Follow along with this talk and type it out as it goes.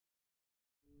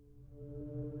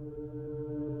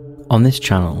On this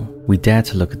channel, we dare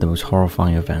to look at the most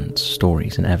horrifying events,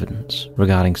 stories and evidence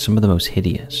regarding some of the most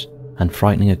hideous and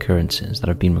frightening occurrences that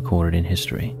have been recorded in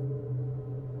history.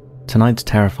 Tonight's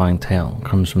terrifying tale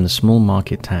comes from the small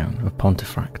market town of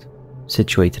Pontefract,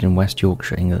 situated in West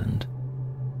Yorkshire, England.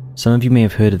 Some of you may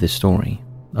have heard of this story,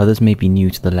 others may be new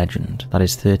to the legend that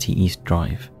is 30 East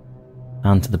Drive,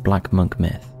 and to the Black Monk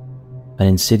myth, an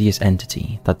insidious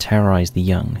entity that terrorized the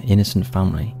young, innocent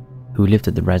family who lived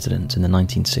at the residence in the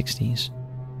 1960s.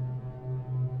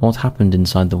 What happened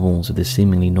inside the walls of this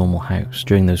seemingly normal house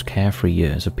during those carefree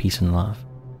years of peace and love?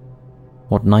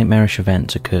 What nightmarish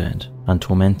events occurred and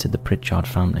tormented the Pritchard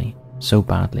family so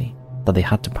badly that they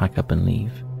had to pack up and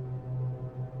leave?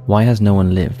 Why has no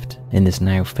one lived in this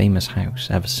now famous house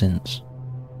ever since?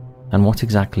 And what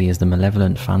exactly is the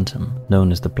malevolent phantom known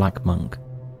as the Black Monk,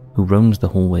 who roams the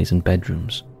hallways and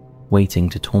bedrooms, waiting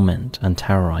to torment and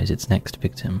terrorize its next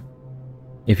victim?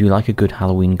 If you like a good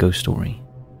Halloween ghost story,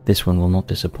 this one will not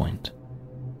disappoint.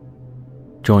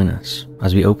 Join us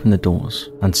as we open the doors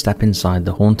and step inside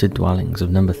the haunted dwellings of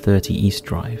number 30 East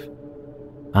Drive,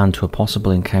 and to a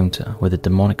possible encounter with a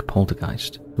demonic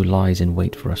poltergeist who lies in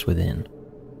wait for us within.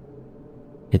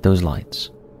 Hit those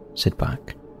lights, sit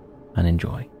back, and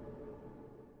enjoy.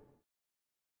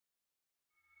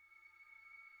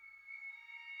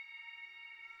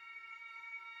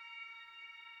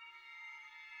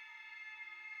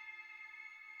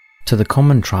 To the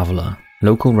common traveller,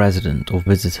 local resident or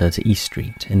visitor to East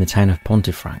Street in the town of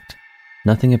Pontefract,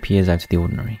 nothing appears out of the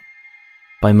ordinary.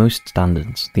 By most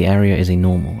standards, the area is a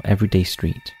normal, everyday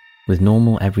street, with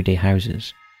normal, everyday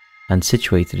houses, and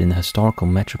situated in the historical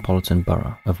metropolitan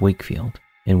borough of Wakefield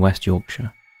in West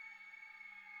Yorkshire.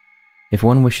 If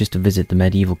one wishes to visit the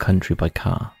medieval country by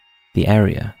car, the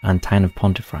area and town of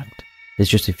Pontefract is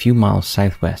just a few miles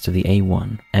southwest of the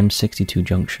A1 M62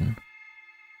 junction.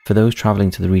 For those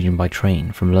travelling to the region by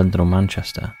train from London or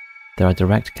Manchester, there are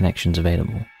direct connections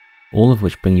available, all of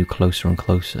which bring you closer and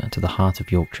closer to the heart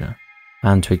of Yorkshire,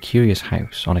 and to a curious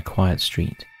house on a quiet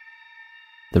street.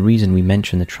 The reason we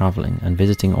mention the travelling and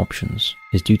visiting options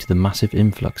is due to the massive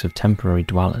influx of temporary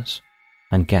dwellers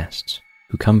and guests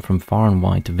who come from far and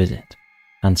wide to visit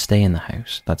and stay in the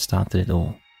house that started it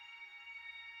all.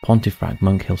 Pontefract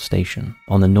Monk Hill Station,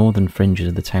 on the northern fringes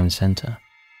of the town centre,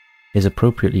 is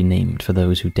appropriately named for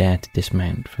those who dare to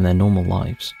dismount from their normal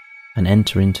lives and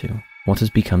enter into what has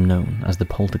become known as the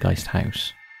Poltergeist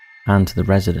house, and to the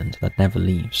resident that never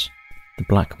leaves, the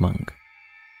Black Monk.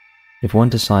 If one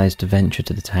decides to venture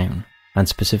to the town, and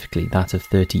specifically that of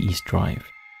 30 East Drive,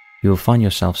 you will find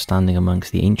yourself standing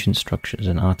amongst the ancient structures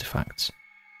and artifacts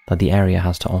that the area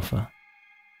has to offer,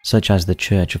 such as the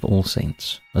Church of All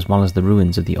Saints, as well as the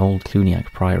ruins of the old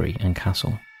Cluniac Priory and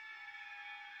Castle.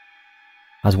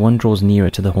 As one draws nearer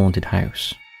to the haunted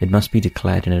house, it must be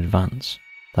declared in advance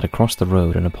that across the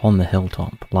road and upon the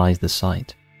hilltop lies the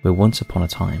site where once upon a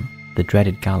time the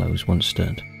dreaded gallows once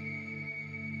stood.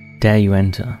 Dare you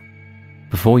enter?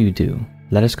 Before you do,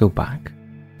 let us go back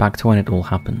to when it all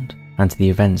happened, and to the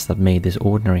events that made this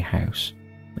ordinary house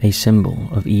a symbol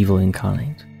of evil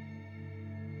incarnate.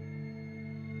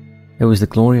 It was the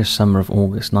glorious summer of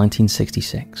August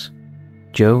 1966.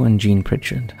 Joe and Jean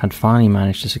Pritchard had finally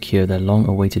managed to secure their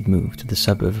long-awaited move to the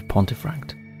suburb of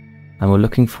Pontefract, and were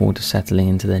looking forward to settling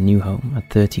into their new home at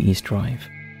 30 East Drive.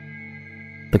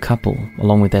 The couple,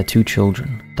 along with their two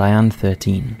children, Diane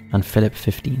 13 and Philip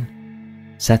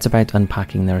 15, set about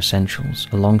unpacking their essentials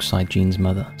alongside Jean's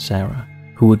mother, Sarah,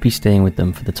 who would be staying with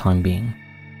them for the time being.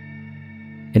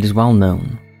 It is well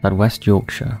known that West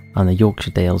Yorkshire, and the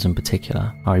Yorkshire Dales in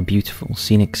particular, are a beautiful,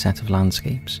 scenic set of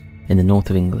landscapes in the north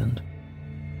of England.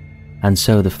 And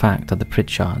so the fact that the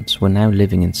Pritchards were now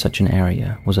living in such an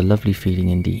area was a lovely feeling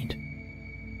indeed.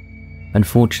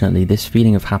 Unfortunately, this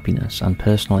feeling of happiness and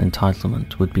personal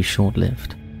entitlement would be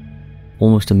short-lived,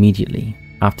 almost immediately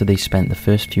after they spent the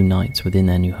first few nights within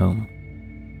their new home.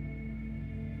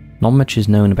 Not much is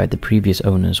known about the previous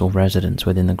owners or residents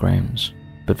within the grounds,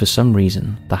 but for some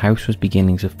reason the house was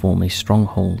beginning to form a strong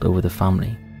hold over the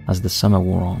family as the summer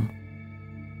wore on.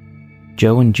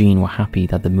 Joe and Jean were happy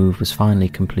that the move was finally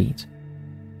complete.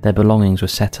 Their belongings were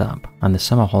set up, and the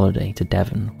summer holiday to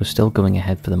Devon was still going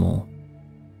ahead for them all.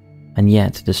 And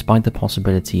yet, despite the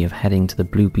possibility of heading to the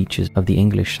blue beaches of the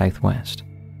English southwest,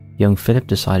 young Philip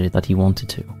decided that he wanted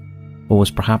to, or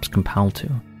was perhaps compelled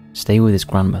to, stay with his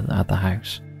grandmother at the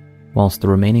house, whilst the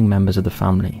remaining members of the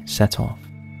family set off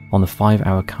on the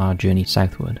 5-hour car journey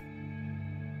southward.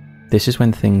 This is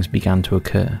when things began to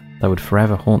occur that would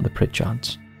forever haunt the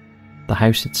Pritchards, the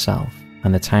house itself,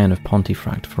 and the town of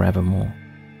Pontefract forevermore.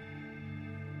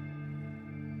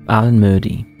 Alan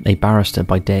Murdy, a barrister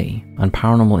by day and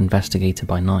paranormal investigator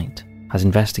by night, has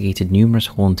investigated numerous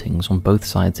hauntings on both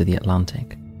sides of the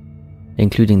Atlantic,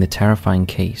 including the terrifying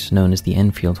case known as the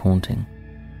Enfield haunting.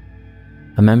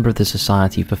 A member of the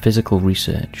Society for Physical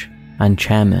Research and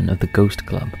chairman of the Ghost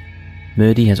Club,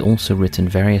 Murdy has also written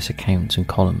various accounts and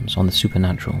columns on the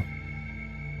supernatural.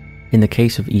 In the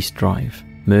case of East Drive,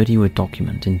 Murdy would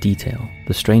document in detail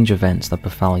the strange events that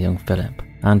befell young Philip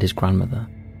and his grandmother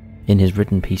in his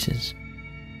written pieces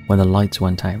when the lights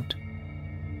went out.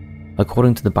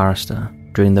 According to the barrister,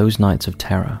 during those nights of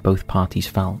terror both parties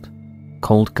felt,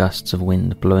 cold gusts of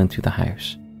wind blowing through the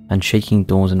house and shaking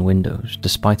doors and windows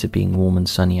despite it being warm and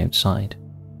sunny outside.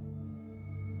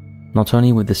 Not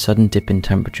only would the sudden dip in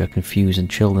temperature confuse and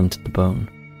chill them to the bone,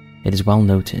 it is well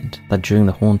noted that during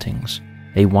the hauntings,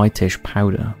 a whitish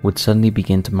powder would suddenly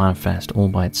begin to manifest all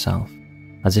by itself,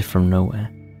 as if from nowhere,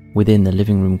 within the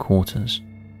living room quarters,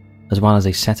 as well as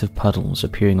a set of puddles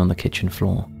appearing on the kitchen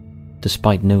floor,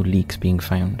 despite no leaks being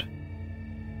found.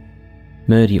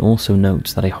 Murdy also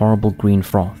notes that a horrible green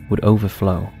froth would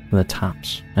overflow from the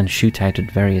taps and shoot out at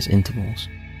various intervals,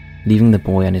 leaving the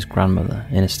boy and his grandmother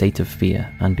in a state of fear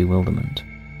and bewilderment.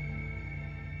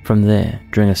 From there,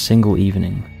 during a single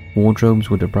evening, wardrobes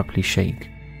would abruptly shake,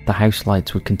 the house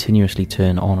lights would continuously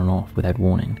turn on and off without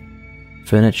warning,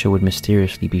 furniture would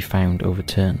mysteriously be found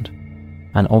overturned,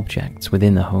 and objects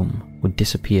within the home would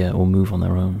disappear or move on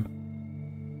their own.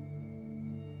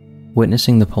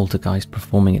 Witnessing the poltergeist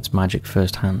performing its magic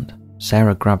firsthand,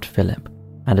 Sarah grabbed Philip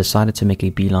and decided to make a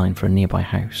beeline for a nearby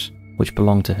house, which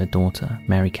belonged to her daughter,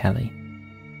 Mary Kelly.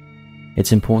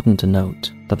 It's important to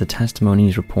note that the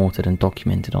testimonies reported and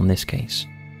documented on this case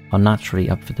are naturally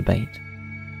up for debate.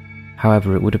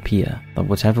 However, it would appear that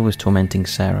whatever was tormenting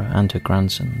Sarah and her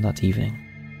grandson that evening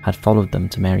had followed them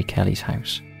to Mary Kelly's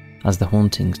house, as the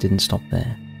hauntings didn't stop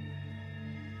there.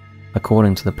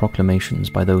 According to the proclamations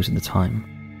by those at the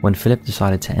time, when Philip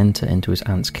decided to enter into his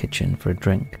aunt's kitchen for a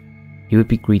drink, he would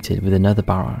be greeted with another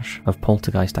barrage of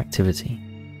poltergeist activity.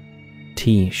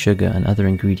 Tea, sugar and other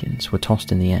ingredients were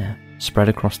tossed in the air, spread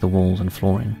across the walls and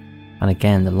flooring, and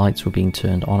again the lights were being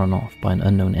turned on and off by an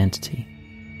unknown entity.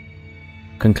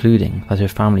 Concluding that her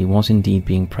family was indeed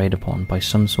being preyed upon by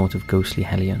some sort of ghostly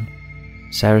hellion,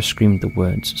 Sarah screamed the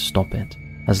words "Stop it"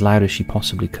 as loud as she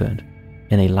possibly could,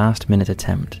 in a last-minute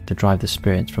attempt to drive the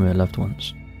spirits from her loved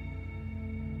ones.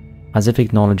 As if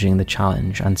acknowledging the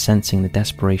challenge and sensing the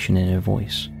desperation in her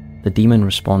voice, the demon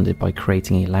responded by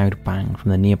creating a loud bang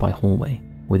from the nearby hallway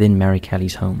within Mary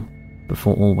Kelly's home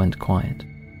before all went quiet.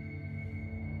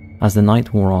 As the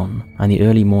night wore on and the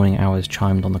early morning hours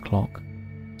chimed on the clock,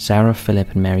 Sarah,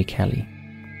 Philip and Mary Kelly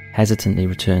hesitantly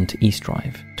returned to East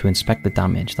Drive to inspect the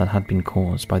damage that had been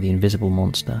caused by the invisible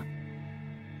monster,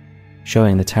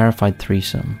 showing the terrified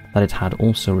threesome that it had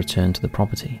also returned to the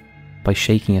property by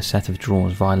shaking a set of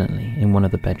drawers violently in one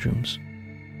of the bedrooms.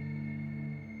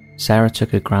 Sarah took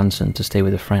her grandson to stay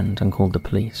with a friend and called the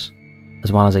police,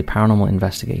 as well as a paranormal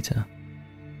investigator.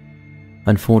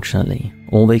 Unfortunately,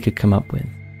 all they could come up with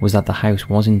was that the house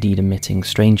was indeed emitting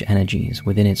strange energies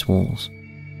within its walls,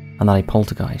 and that a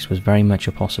poltergeist was very much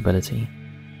a possibility,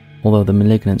 although the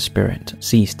malignant spirit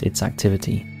ceased its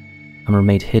activity and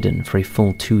remained hidden for a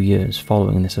full 2 years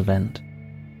following this event.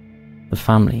 The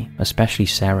family, especially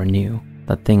Sarah, knew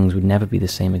that things would never be the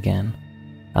same again,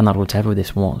 and that whatever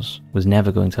this was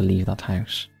never going to leave that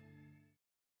house.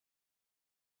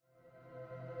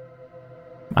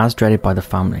 As dreaded by the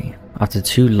family, after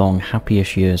 2 long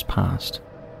happy-ish years passed,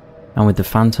 and with the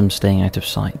phantom staying out of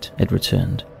sight, it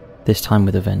returned, this time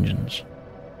with a vengeance.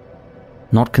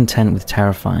 Not content with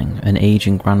terrifying an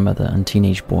aging grandmother and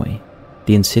teenage boy,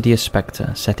 the insidious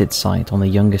spectre set its sight on the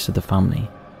youngest of the family,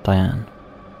 Diane.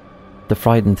 The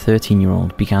frightened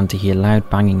 13-year-old began to hear loud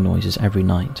banging noises every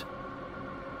night.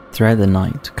 Throughout the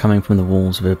night, coming from the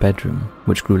walls of her bedroom,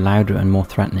 which grew louder and more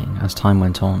threatening as time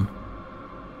went on.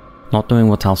 Not knowing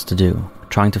what else to do,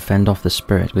 trying to fend off the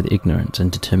spirit with ignorance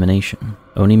and determination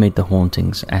only made the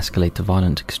hauntings escalate to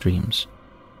violent extremes.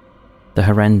 The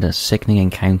horrendous, sickening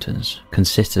encounters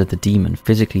consisted of the demon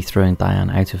physically throwing Diane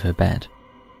out of her bed,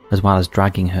 as well as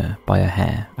dragging her by her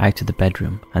hair out of the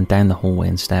bedroom and down the hallway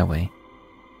and stairway.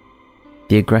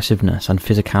 The aggressiveness and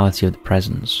physicality of the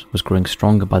presence was growing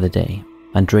stronger by the day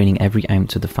and draining every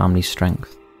ounce of the family's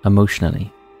strength,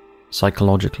 emotionally,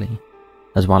 psychologically,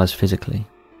 as well as physically.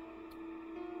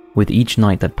 With each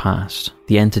night that passed,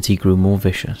 the entity grew more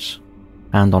vicious,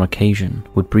 and on occasion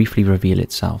would briefly reveal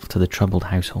itself to the troubled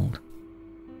household.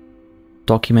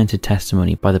 Documented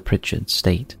testimony by the Pritchards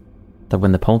state that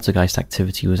when the poltergeist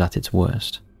activity was at its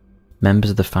worst,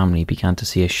 members of the family began to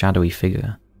see a shadowy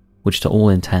figure which to all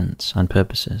intents and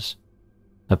purposes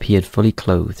appeared fully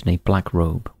clothed in a black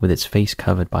robe with its face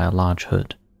covered by a large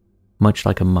hood, much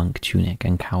like a monk tunic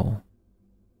and cowl.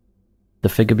 The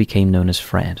figure became known as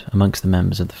Fred amongst the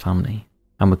members of the family,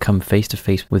 and would come face to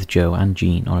face with Joe and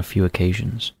Jean on a few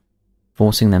occasions,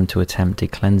 forcing them to attempt a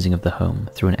cleansing of the home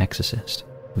through an exorcist,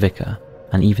 vicar,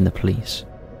 and even the police.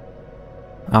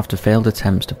 After failed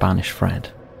attempts to banish Fred,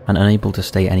 and unable to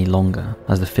stay any longer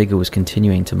as the figure was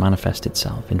continuing to manifest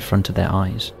itself in front of their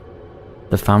eyes,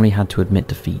 the family had to admit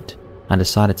defeat and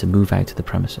decided to move out of the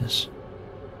premises.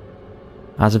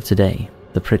 As of today,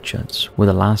 the Pritchards were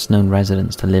the last known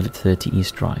residents to live at 30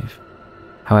 East Drive.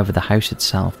 However, the house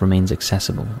itself remains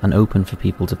accessible and open for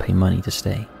people to pay money to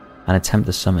stay and attempt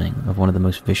the summoning of one of the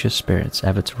most vicious spirits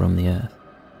ever to roam the earth.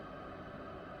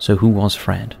 So who was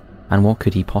Fred, and what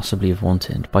could he possibly have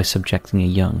wanted by subjecting a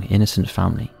young, innocent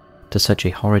family to such a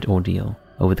horrid ordeal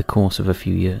over the course of a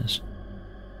few years?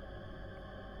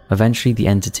 Eventually the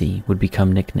entity would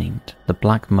become nicknamed the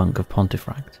Black Monk of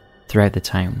Pontefract throughout the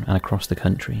town and across the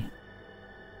country.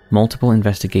 Multiple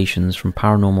investigations from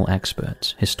paranormal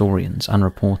experts, historians and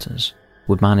reporters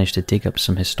would manage to dig up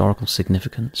some historical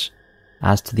significance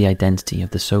as to the identity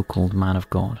of the so-called Man of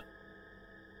God.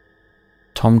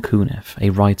 Tom Cunniff,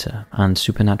 a writer and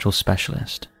supernatural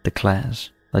specialist, declares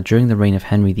that during the reign of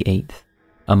Henry VIII,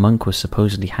 a monk was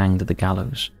supposedly hanged at the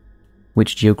gallows,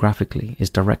 which geographically is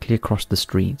directly across the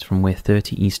street from where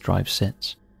 30 East Drive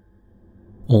sits.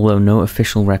 Although no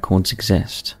official records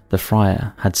exist, the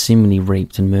friar had seemingly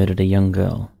raped and murdered a young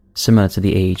girl, similar to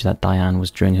the age that Diane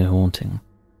was during her haunting,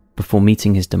 before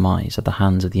meeting his demise at the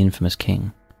hands of the infamous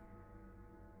king.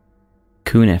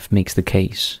 Cunniff makes the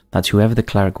case that whoever the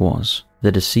cleric was,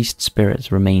 the deceased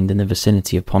spirit remained in the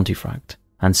vicinity of Pontefract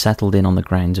and settled in on the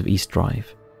grounds of East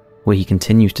Drive, where he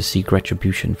continues to seek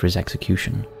retribution for his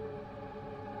execution.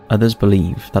 Others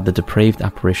believe that the depraved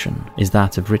apparition is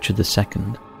that of Richard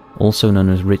II, also known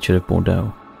as Richard of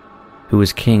Bordeaux, who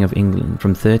was King of England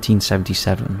from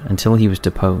 1377 until he was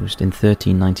deposed in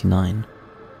 1399.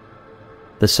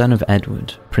 The son of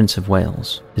Edward, Prince of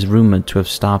Wales, is rumoured to have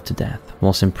starved to death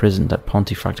whilst imprisoned at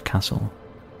Pontefract Castle,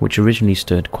 which originally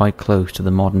stood quite close to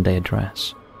the modern-day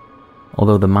address,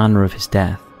 although the manner of his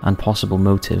death and possible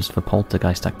motives for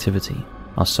poltergeist activity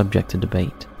are subject to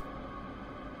debate.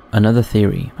 Another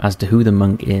theory as to who the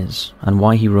monk is and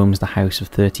why he roams the house of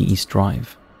 30 East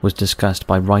Drive was discussed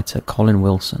by writer Colin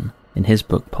Wilson in his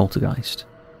book Poltergeist.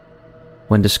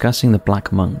 When discussing the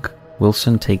Black Monk,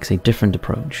 Wilson takes a different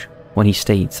approach when he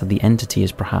states that the entity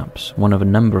is perhaps one of a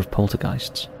number of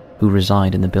poltergeists who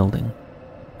reside in the building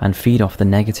and feed off the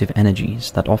negative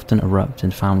energies that often erupt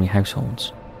in family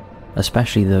households,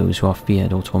 especially those who are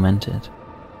feared or tormented.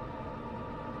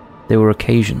 There were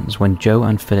occasions when Joe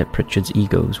and Philip Pritchard's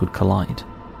egos would collide.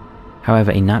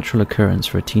 However, a natural occurrence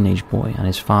for a teenage boy and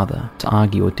his father to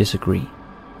argue or disagree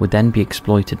would then be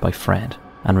exploited by Fred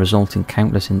and result in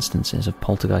countless instances of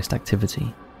poltergeist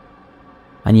activity.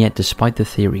 And yet, despite the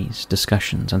theories,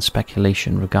 discussions and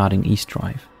speculation regarding East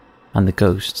Drive and the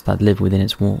ghosts that live within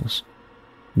its walls,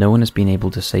 no one has been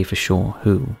able to say for sure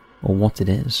who or what it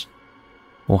is.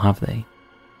 Or have they?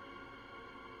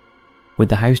 With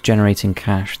the house generating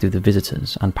cash through the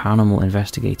visitors and paranormal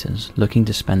investigators looking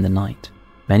to spend the night,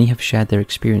 many have shared their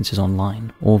experiences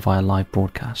online or via live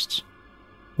broadcasts.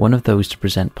 One of those to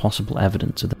present possible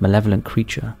evidence of the malevolent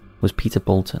creature was Peter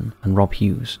Bolton and Rob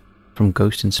Hughes from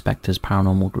Ghost Inspectors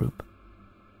Paranormal Group.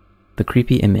 The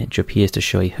creepy image appears to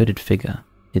show a hooded figure,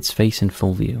 its face in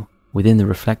full view, within the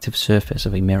reflective surface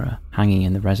of a mirror hanging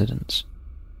in the residence.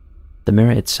 The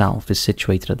mirror itself is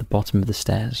situated at the bottom of the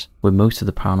stairs, where most of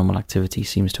the paranormal activity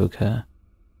seems to occur.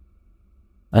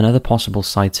 Another possible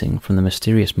sighting from the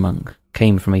mysterious monk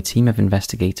came from a team of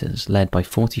investigators led by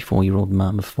 44-year-old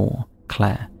mum of 4,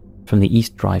 Claire, from the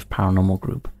East Drive Paranormal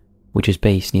Group, which is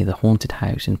based near the haunted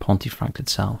house in Pontefract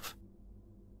itself.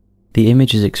 The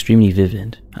image is extremely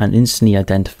vivid and instantly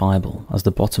identifiable as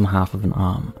the bottom half of an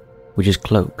arm, which is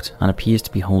cloaked and appears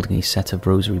to be holding a set of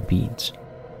rosary beads,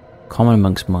 common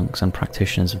amongst monks and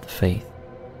practitioners of the faith.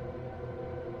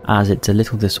 As it's a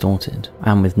little distorted,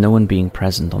 and with no one being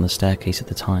present on the staircase at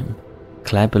the time,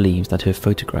 Claire believes that her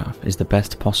photograph is the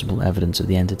best possible evidence of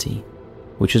the entity,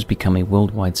 which has become a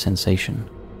worldwide sensation.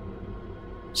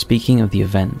 Speaking of the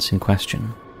events in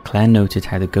question, Claire noted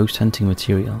how the ghost hunting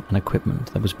material and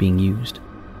equipment that was being used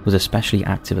was especially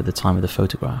active at the time of the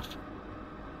photograph.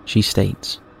 She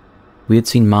states, "We had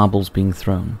seen marbles being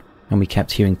thrown, and we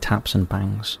kept hearing taps and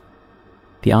bangs.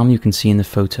 The arm you can see in the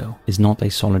photo is not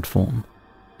a solid form.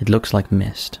 It looks like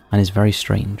mist and is very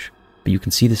strange, but you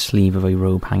can see the sleeve of a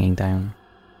robe hanging down.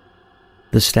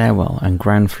 The stairwell and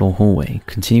ground floor hallway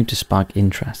continued to spark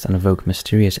interest and evoke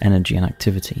mysterious energy and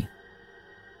activity.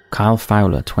 Kyle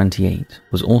Fowler, 28,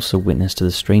 was also witness to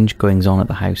the strange goings-on at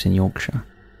the house in Yorkshire.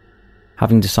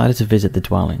 Having decided to visit the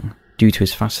dwelling due to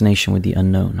his fascination with the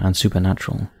unknown and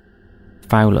supernatural,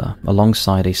 Fowler,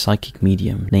 alongside a psychic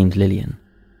medium named Lillian,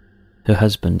 her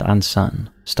husband and son,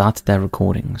 started their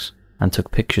recordings and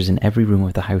took pictures in every room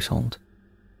of the household.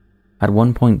 At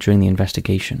one point during the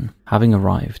investigation, having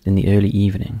arrived in the early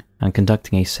evening and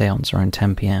conducting a séance around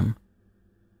 10 p.m,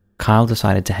 Kyle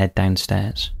decided to head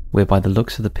downstairs, where by the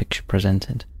looks of the picture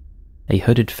presented, a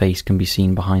hooded face can be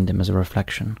seen behind him as a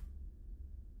reflection.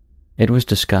 It was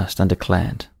discussed and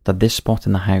declared that this spot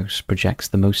in the house projects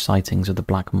the most sightings of the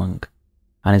Black Monk,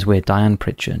 and is where Diane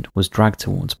Pritchard was dragged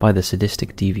towards by the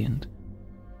sadistic deviant.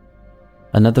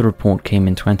 Another report came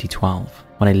in 2012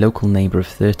 when a local neighbour of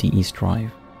 30 East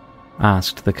Drive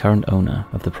asked the current owner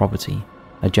of the property,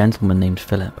 a gentleman named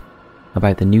Philip,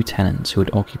 about the new tenants who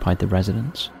had occupied the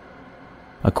residence.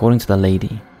 According to the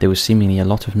lady, there was seemingly a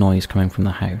lot of noise coming from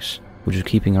the house, which was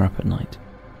keeping her up at night.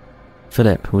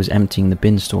 Philip, who was emptying the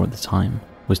bin store at the time,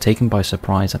 was taken by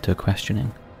surprise at her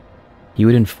questioning. He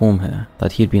would inform her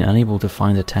that he had been unable to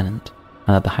find a tenant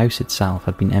and that the house itself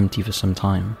had been empty for some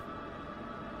time.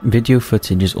 Video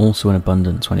footage is also in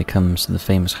abundance when it comes to the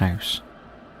famous house.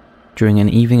 During an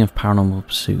evening of paranormal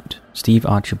pursuit, Steve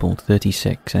Archibald,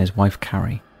 36, and his wife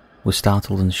Carrie were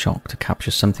startled and shocked to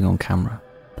capture something on camera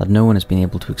that no one has been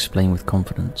able to explain with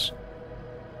confidence.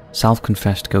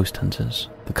 Self-confessed ghost hunters,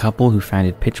 the couple who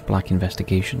founded Pitch Black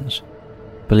Investigations,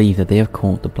 believe that they have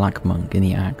caught the Black Monk in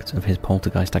the act of his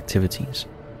poltergeist activities,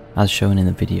 as shown in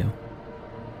the video.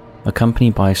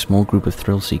 Accompanied by a small group of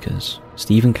thrill seekers,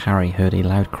 Steve and Carrie heard a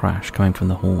loud crash coming from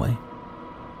the hallway.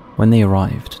 When they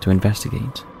arrived to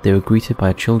investigate, they were greeted by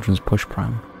a children's push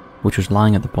pram, which was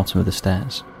lying at the bottom of the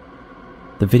stairs.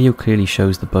 The video clearly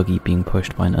shows the buggy being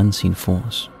pushed by an unseen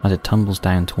force as it tumbles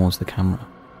down towards the camera.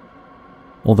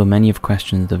 Although many have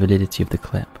questioned the validity of the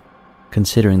clip,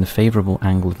 considering the favourable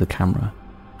angle of the camera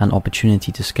and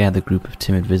opportunity to scare the group of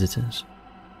timid visitors,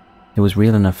 it was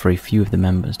real enough for a few of the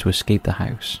members to escape the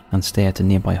house and stay at a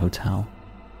nearby hotel.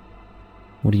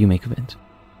 What do you make of it?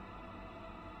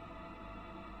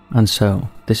 And so,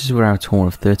 this is where our tour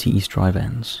of 30 East Drive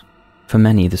ends. For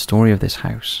many, the story of this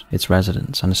house, its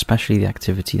residents, and especially the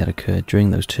activity that occurred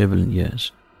during those turbulent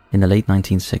years, in the late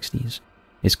 1960s,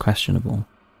 is questionable,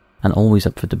 and always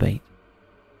up for debate.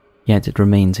 Yet it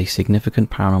remains a significant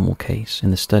paranormal case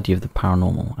in the study of the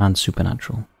paranormal and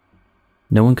supernatural.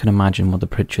 No one can imagine what the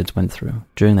Pritchards went through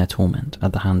during their torment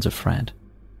at the hands of Fred.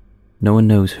 No one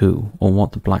knows who or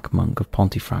what the Black Monk of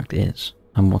Pontefract is,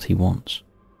 and what he wants.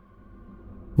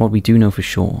 What we do know for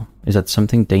sure is that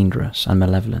something dangerous and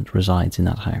malevolent resides in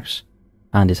that house,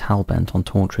 and is hell-bent on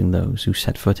torturing those who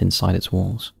set foot inside its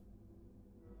walls.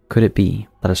 Could it be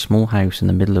that a small house in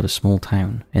the middle of a small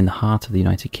town in the heart of the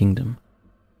United Kingdom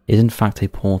is in fact a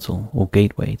portal or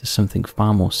gateway to something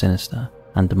far more sinister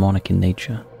and demonic in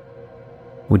nature?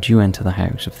 Would you enter the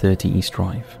house of 30 East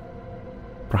Drive?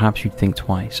 Perhaps you'd think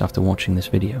twice after watching this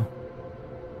video.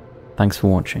 Thanks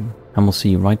for watching, and we'll see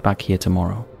you right back here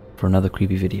tomorrow for another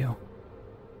creepy video.